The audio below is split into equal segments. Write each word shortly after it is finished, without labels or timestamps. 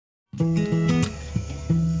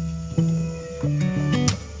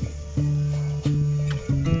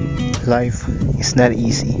Life is not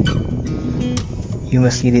easy. You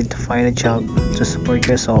must need to find a job to support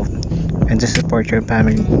yourself and to support your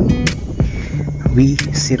family. We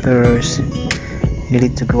seafarers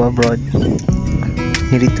needed to go abroad,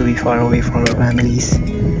 needed to be far away from our families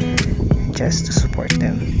just to support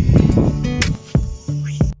them.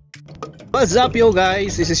 What's up yo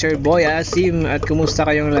guys? This is your boy Asim at kumusta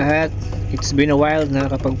kayong lahat? It's been a while na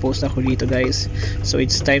nakapag-post ako dito guys. So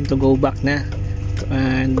it's time to go back na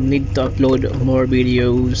and need to upload more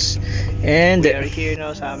videos. And we are here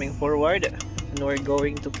now sa aming forward and we're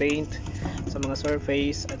going to paint sa mga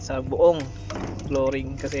surface at sa buong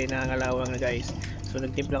flooring kasi nangangalawang na guys. So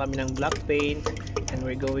nagtimpla kami ng black paint and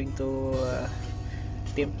we're going to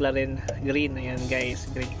timpla rin green. Ayan guys,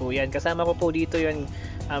 green po yan. Kasama ko po dito yung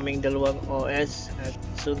aming dalawang OS at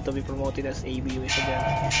soon to be promoted as ABU isa dyan.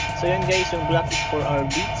 So yan guys, yung black is for our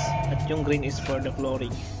beats at yung green is for the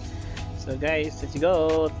flooring. So guys, let's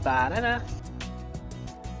go! Tara na!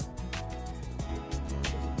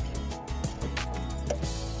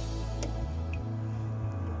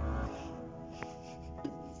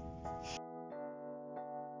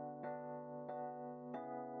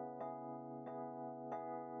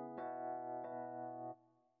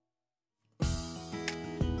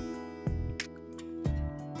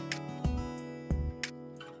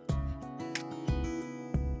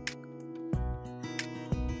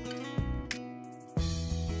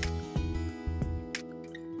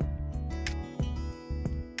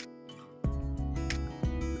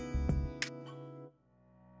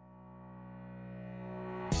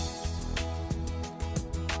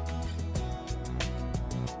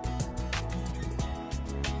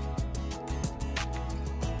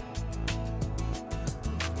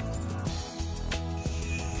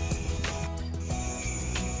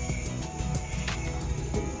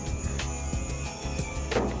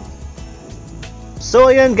 So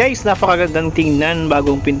ayan guys, napakagandang tingnan,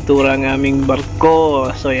 bagong pintura ng aming barko.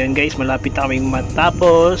 So ayan guys, malapit na kaming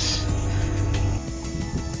matapos.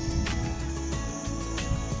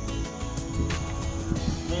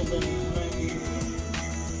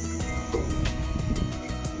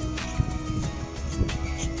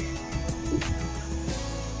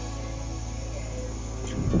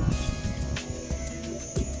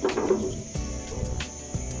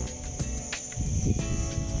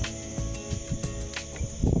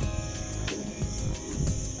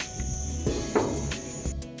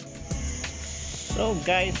 So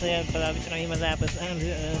guys, ayan, palapit na kami matapos.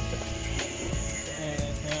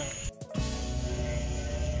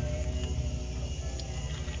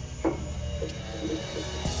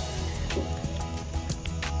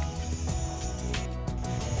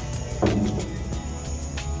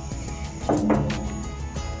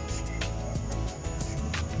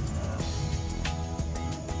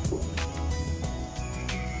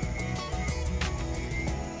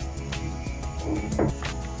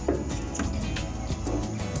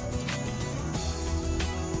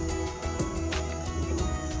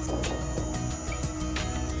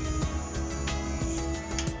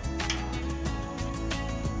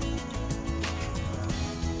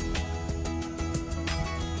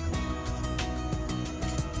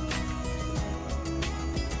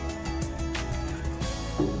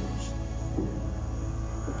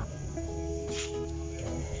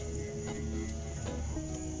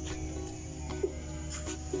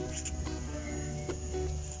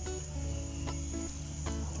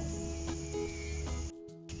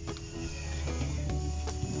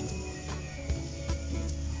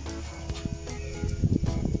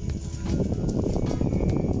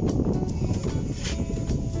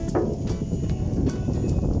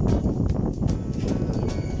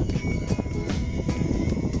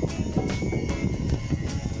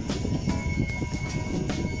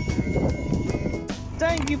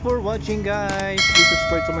 Thank you for watching guys. Please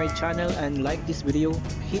subscribe to my channel and like this video.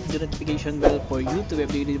 Hit the notification bell for you to be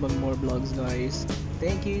updated on more vlogs guys.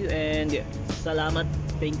 Thank you and salamat.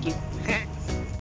 Thank you.